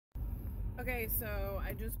Okay, so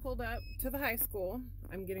I just pulled up to the high school.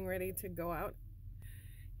 I'm getting ready to go out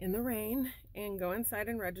in the rain and go inside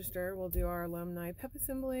and register. We'll do our alumni pep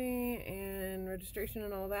assembly and registration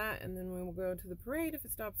and all that, and then we will go to the parade if it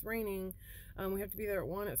stops raining. We have to be there at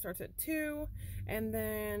 1. It starts at 2, and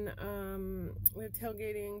then we have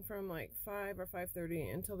tailgating from like 5 or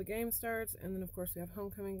 5:30 until the game starts, and then of course we have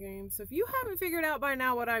homecoming games. So if you haven't figured out by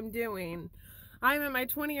now what I'm doing, I'm at my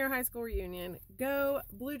 20-year high school reunion. Go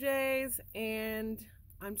Blue Jays, and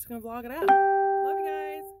I'm just gonna vlog it up. Love you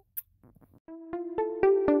guys.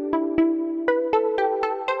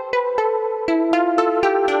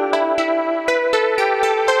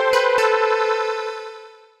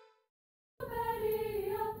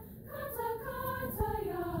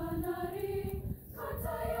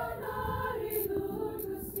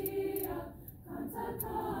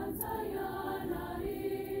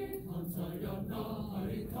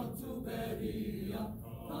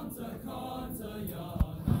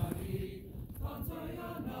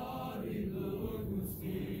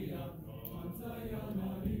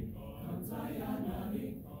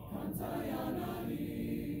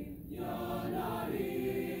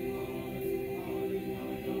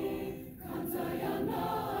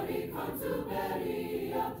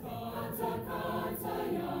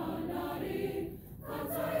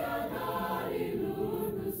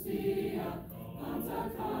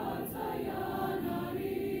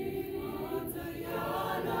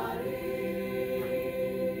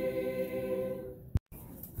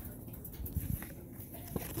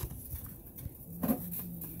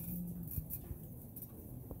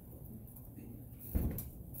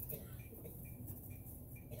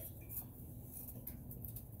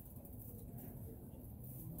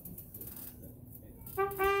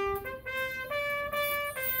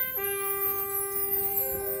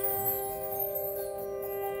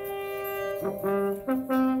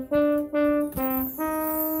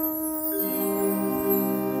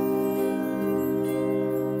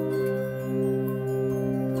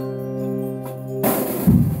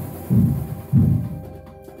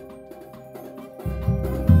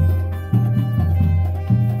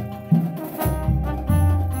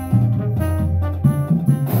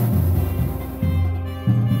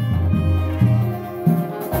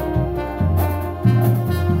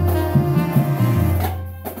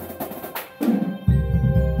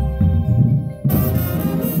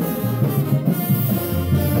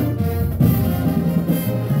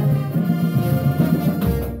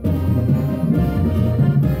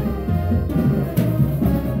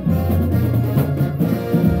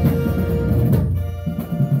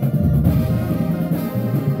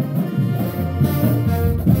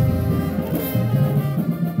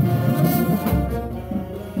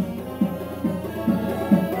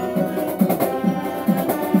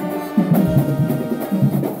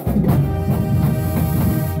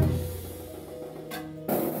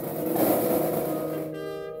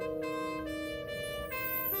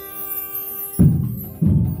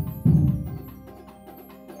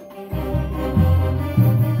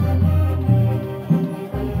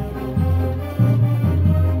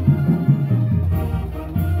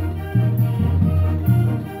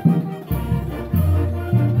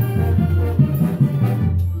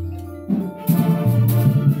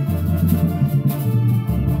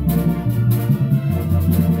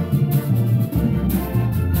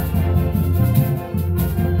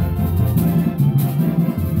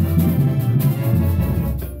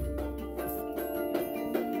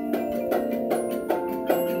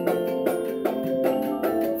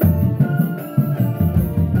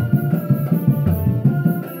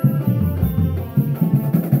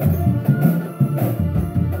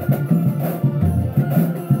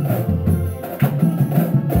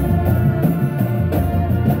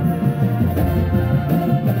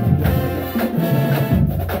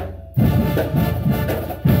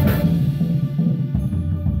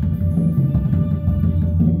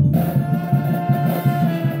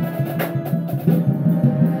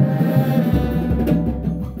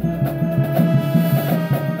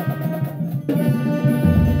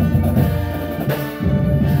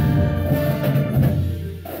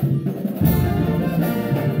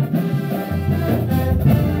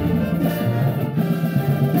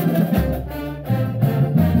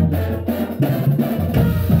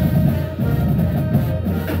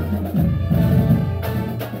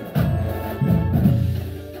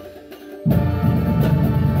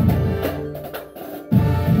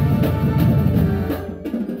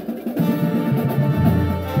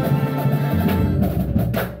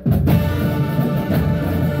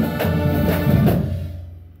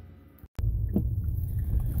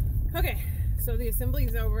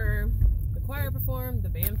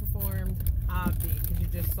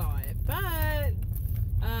 just saw it. But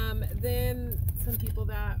then some people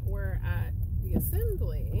that were at the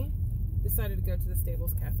assembly decided to go to the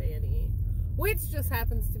Stables Cafe and eat, which just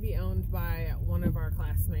happens to be owned by one of our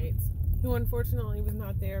classmates, who unfortunately was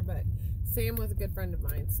not there, but Sam was a good friend of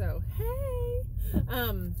mine. So hey,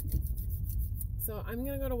 so I'm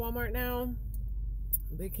gonna go to Walmart now.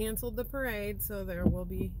 They canceled the parade, so there will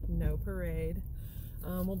be no parade.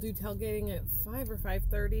 We'll do tailgating at 5 or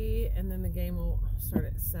 5:30, and then the game will start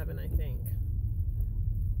at 7, I think.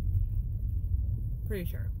 Pretty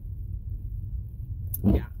sure.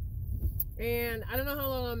 Yeah. And I don't know how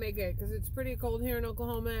long I'll make it, because it's pretty cold here in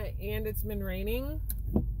Oklahoma, and it's been raining.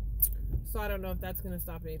 So I don't know if that's going to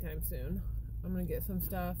stop anytime soon. I'm going to get some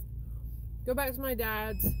stuff, go back to my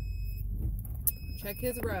dad's, check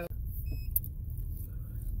his road,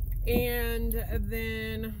 and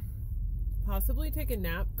then possibly take a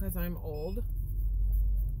nap because I'm old,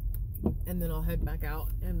 and then I'll head back out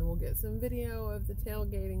and we'll get some video of the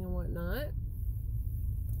tailgating and whatnot.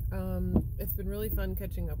 It's been really fun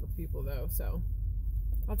catching up with people though, so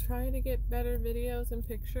I'll try to get better videos and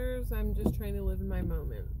pictures. I'm just trying to live in my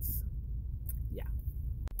moments. Yeah.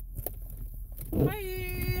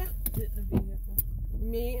 Hi!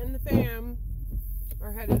 Me and the fam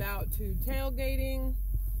are headed out to tailgating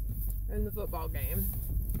and the football game.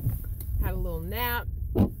 Had a little nap,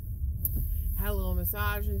 had a little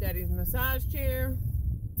massage in Daddy's massage chair.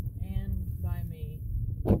 And by me.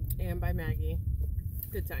 And by Maggie.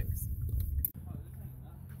 Good times.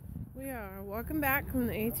 We are walking back from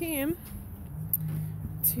the ATM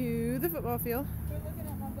to the football field. Quit looking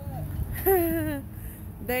at my butt.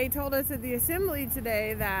 They told us at the assembly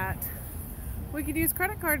today that we could use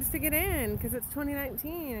credit cards to get in because it's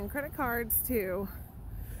 2019 and credit cards to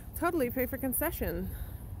totally pay for concession.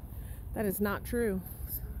 That is not true.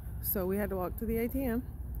 So we had to walk to the ATM.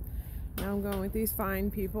 Now I'm going with these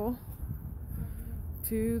fine people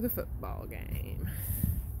to the football game.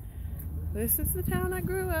 This is the town I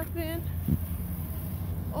grew up in.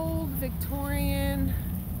 Old Victorian.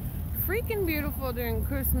 Freaking beautiful during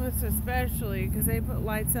Christmas especially because they put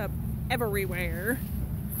lights up everywhere.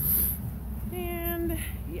 And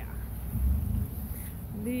yeah.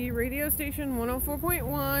 The radio station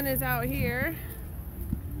 104.1 is out here.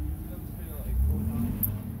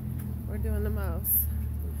 We're doing the most.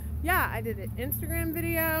 Yeah, I did an Instagram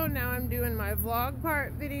video. Now I'm doing my vlog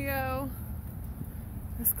part video.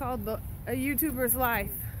 It's called A YouTuber's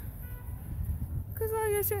Life. Cause all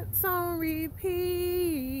your shit's on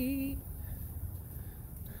repeat.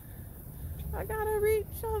 I gotta reach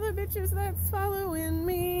all the bitches that's following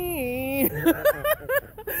me.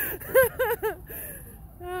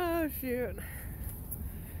 Oh shoot.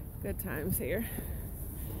 Good times here.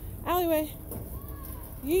 Alleyway.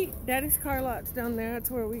 Yeet. Daddy's car lot's down there.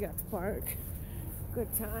 That's where we got to park.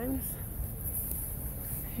 Good times.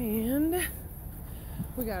 And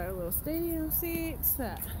we got our little stadium seats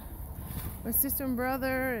that my sister and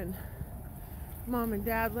brother and mom and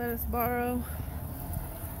dad let us borrow.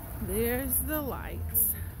 There's the lights.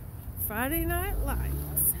 Friday night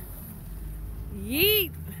lights.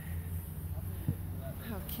 Yeet.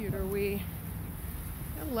 How cute are we?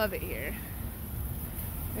 I love it here.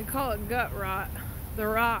 They call it gut rot. The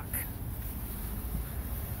Rock.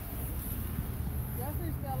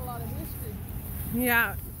 Guthrie's got a lot of history.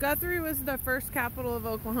 Yeah, Guthrie was the first capital of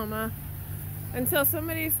Oklahoma until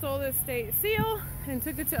somebody stole the state seal and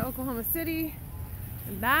took it to Oklahoma City.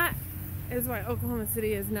 And that is why Oklahoma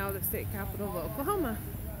City is now the state capital of Oklahoma.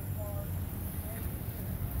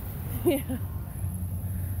 Yeah.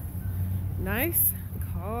 Nice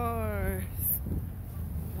cars.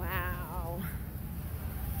 Wow.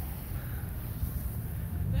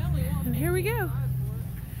 And here we go.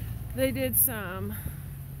 They did some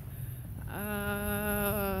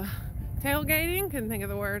tailgating, couldn't think of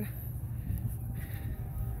the word.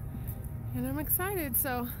 And I'm excited,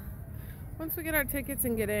 so once we get our tickets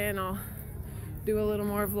and get in, I'll do a little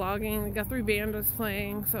more vlogging. The Guthrie band was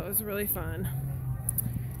playing, so it was really fun.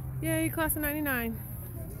 Yay, class of 99.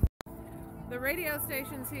 The radio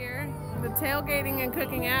station's here. The tailgating and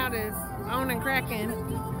cooking out is on and cracking.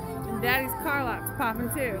 And Daddy's car lot's popping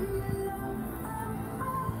too.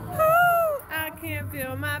 Woo! I can't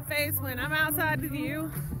feel my face when I'm outside the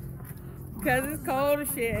view. Cause it's cold as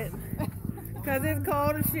shit. Cause it's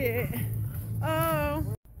cold as shit. Oh.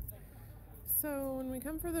 So when we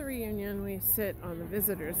come for the reunion, we sit on the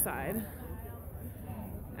visitor side.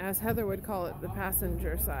 As Heather would call it, the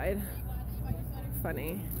passenger side.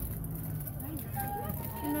 Funny.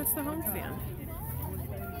 And that's the home stand.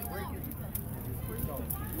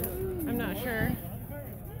 I'm not sure.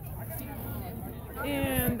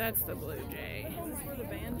 And that's the Blue Jay. this where the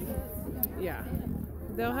band is? Yeah.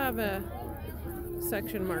 They'll have a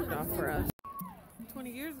section marked off for us.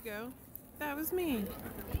 20 years ago, that was me.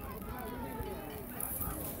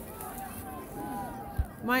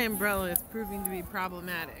 My umbrella is proving to be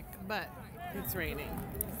problematic, but it's raining.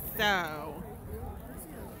 So...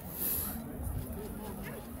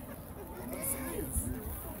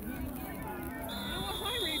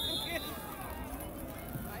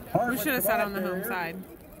 we should have sat on the home side.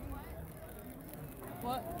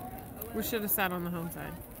 What? We should have sat on the home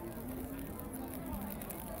side.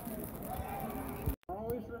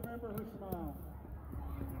 Always remember her smile.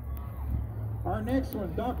 Our next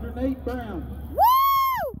one, Dr. Nate Brown. Woo!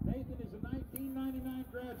 Nathan is a 1999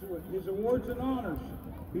 graduate. His awards and honors.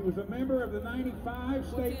 He was a member of the 95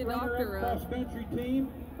 state runner-up cross-country team,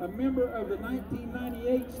 a member of the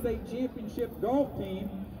 1998 state championship golf team,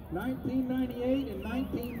 1998 and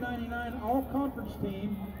 1999 all-conference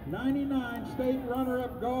team, 99 state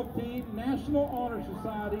runner-up golf team, National Honor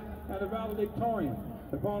Society, and a valedictorian.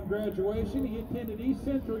 Upon graduation, he attended East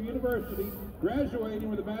Central University, graduating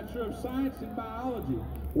with a Bachelor of Science in Biology.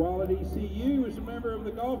 While at ECU, he was a member of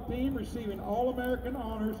the golf team, receiving All-American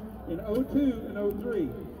honors in 02 and 03.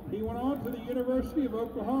 He went on to the University of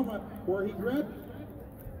Oklahoma, where he graduated.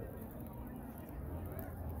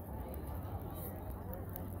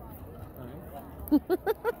 Woo!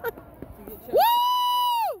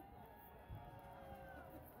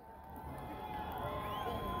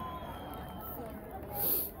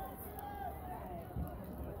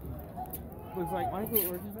 Looks like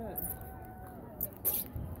Michael or Yvette.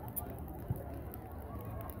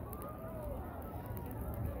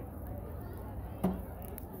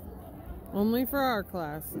 Only for our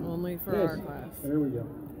class. Only for our class. There we go.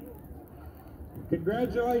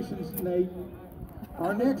 Congratulations, Nate.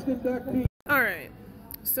 Our next inductee. All right.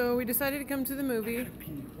 So we decided to come to the movie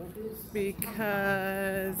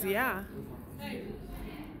because, yeah.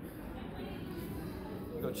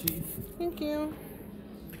 Go, Chief. Thank you.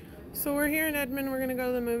 So we're here in Edmond. We're going to go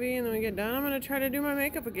to the movie, and then we get done. I'm going to try to do my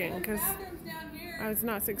makeup again because I was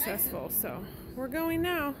not successful. So we're going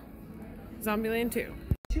now. Zombieland 2.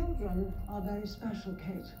 Children are very special,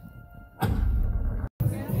 Kate.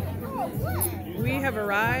 We have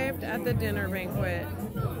arrived at the dinner banquet.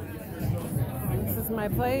 This is my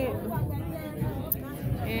plate,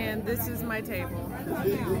 and this is my table.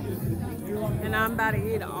 And I'm about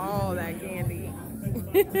to eat all that candy.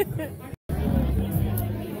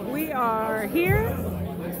 We are here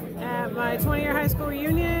at my 20-year high school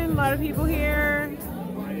reunion. A lot of people here,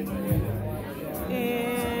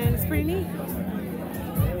 and it's pretty neat.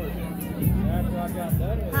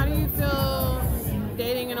 How do you feel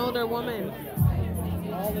dating an older woman?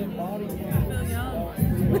 All in body. I feel young.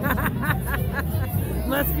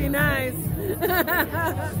 Must be nice.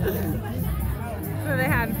 So they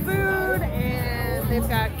had food, and they've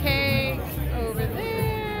got cake over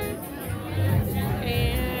there.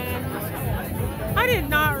 And I did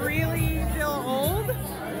not really feel old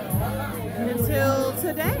until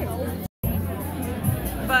today.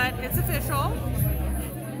 But it's official.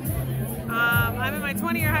 I'm at my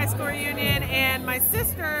 20-year high school reunion, and my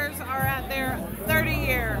sisters are at their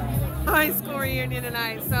 30-year high school reunion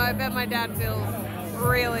tonight, so I bet my dad feels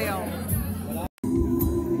really old.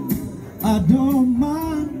 I don't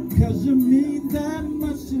mind, cause you mean that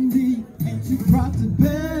much to me. Ain't you proud to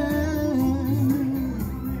bed?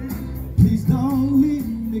 Please don't leave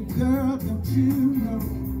me, girl, don't you know?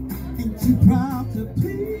 Ain't you proud to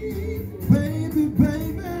please, baby,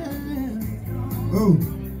 baby? Oh.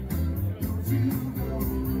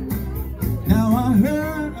 Now I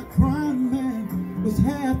heard a crying man was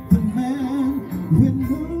half the man with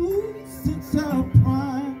no sense of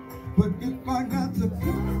pride. But if I got to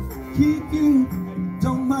keep you,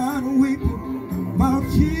 don't mind weeping, I'll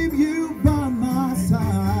keep you by my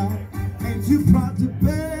side. Ain't you proud to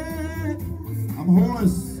bed? I'm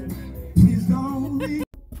hoarse, please don't leave.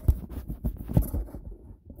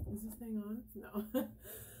 Is this thing on? No.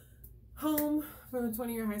 Home from the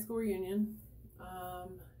 20-year high school reunion.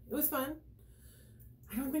 It was fun.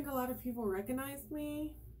 I don't think a lot of people recognized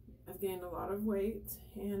me. I've gained a lot of weight,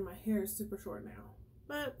 and my hair is super short now.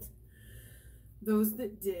 But those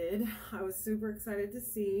that did, I was super excited to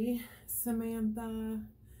see. Samantha,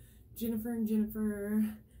 Jennifer and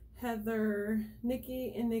Jennifer, Heather,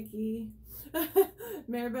 Nikki and Nikki,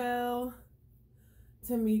 Maribel,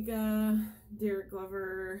 Tamika, Derek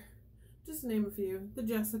Glover, just to name a few, the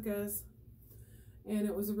Jessicas. And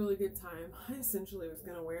it was a really good time. I essentially was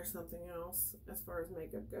going to wear something else as far as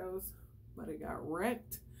makeup goes, but it got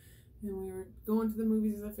wrecked. And we were going to the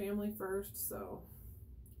movies as a family first, so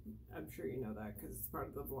I'm sure you know that because it's part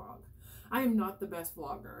of the vlog. I am not the best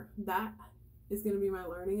vlogger. That is going to be my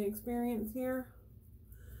learning experience here,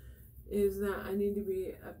 is that I need to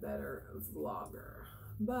be a better vlogger.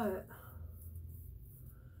 But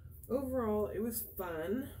overall, it was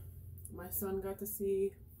fun. My son got to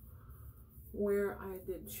see where I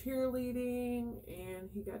did cheerleading, and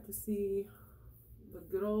he got to see the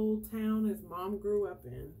good old town his mom grew up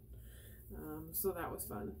in. So that was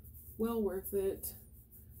fun. Well worth it.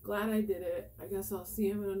 Glad I did it. I guess I'll see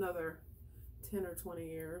him in another 10 or 20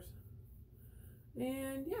 years.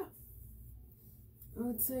 And yeah, I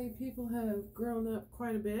would say people have grown up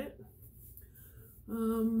quite a bit.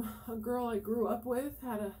 A girl I grew up with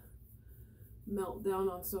had a meltdown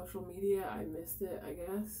on social media. I missed it, I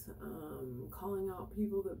guess. Calling out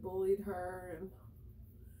people that bullied her, and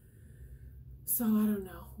so I don't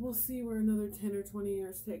know. We'll see where another 10 or 20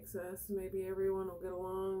 years takes us. Maybe everyone will get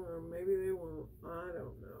along, or maybe they won't. I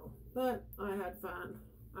don't know. But I had fun.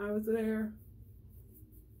 I was there.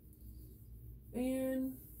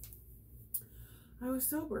 And I was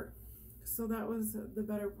sober. So that was the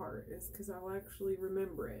better part, is because I'll actually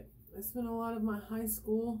remember it. I spent a lot of my high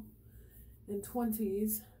school and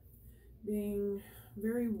 20s being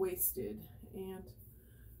very wasted, and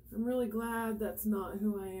I'm really glad that's not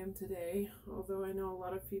who I am today. Although I know a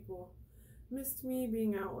lot of people missed me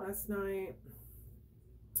being out last night,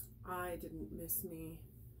 I didn't miss me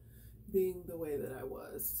being the way that I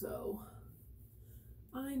was. So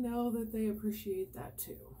I know that they appreciate that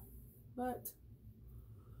too. But,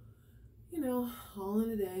 you know, all in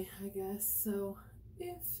a day, I guess. So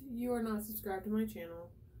if you are not subscribed to my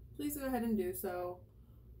channel, please go ahead and do so.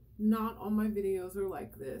 Not all my videos are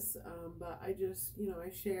like this, but I just, you know,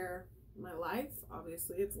 I share my life.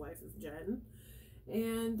 Obviously, it's Life of Jen.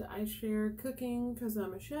 And I share cooking because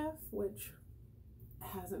I'm a chef, which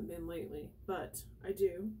hasn't been lately, but I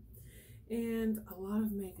do. And a lot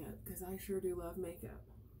of makeup, because I sure do love makeup.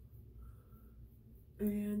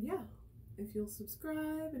 And yeah, if you'll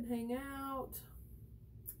subscribe and hang out,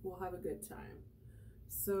 we'll have a good time.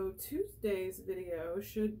 So Tuesday's video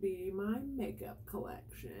should be my makeup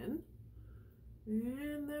collection,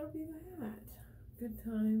 and that'll be that. Good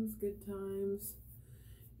times, good times.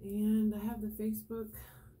 And I have the Facebook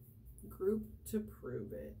group to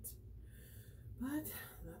prove it. But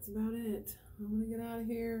that's about it. I'm gonna get out of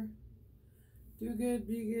here. Do good,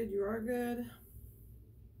 be good, you are good.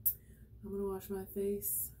 I'm gonna wash my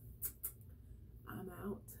face. I'm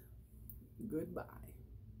out. Goodbye.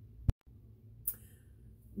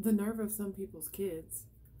 The nerve of some people's kids.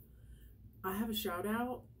 I have a shout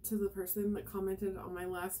out to the person that commented on my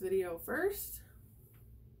last video first.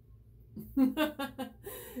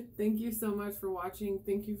 Thank you so much for watching.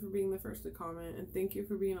 Thank you for being the first to comment, and thank you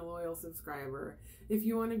for being a loyal subscriber. If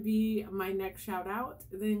you want to be my next shout out,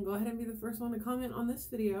 then go ahead and be the first one to comment on this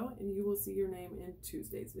video, and you will see your name in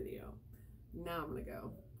Tuesday's video. Now I'm gonna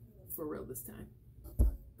go for real this time.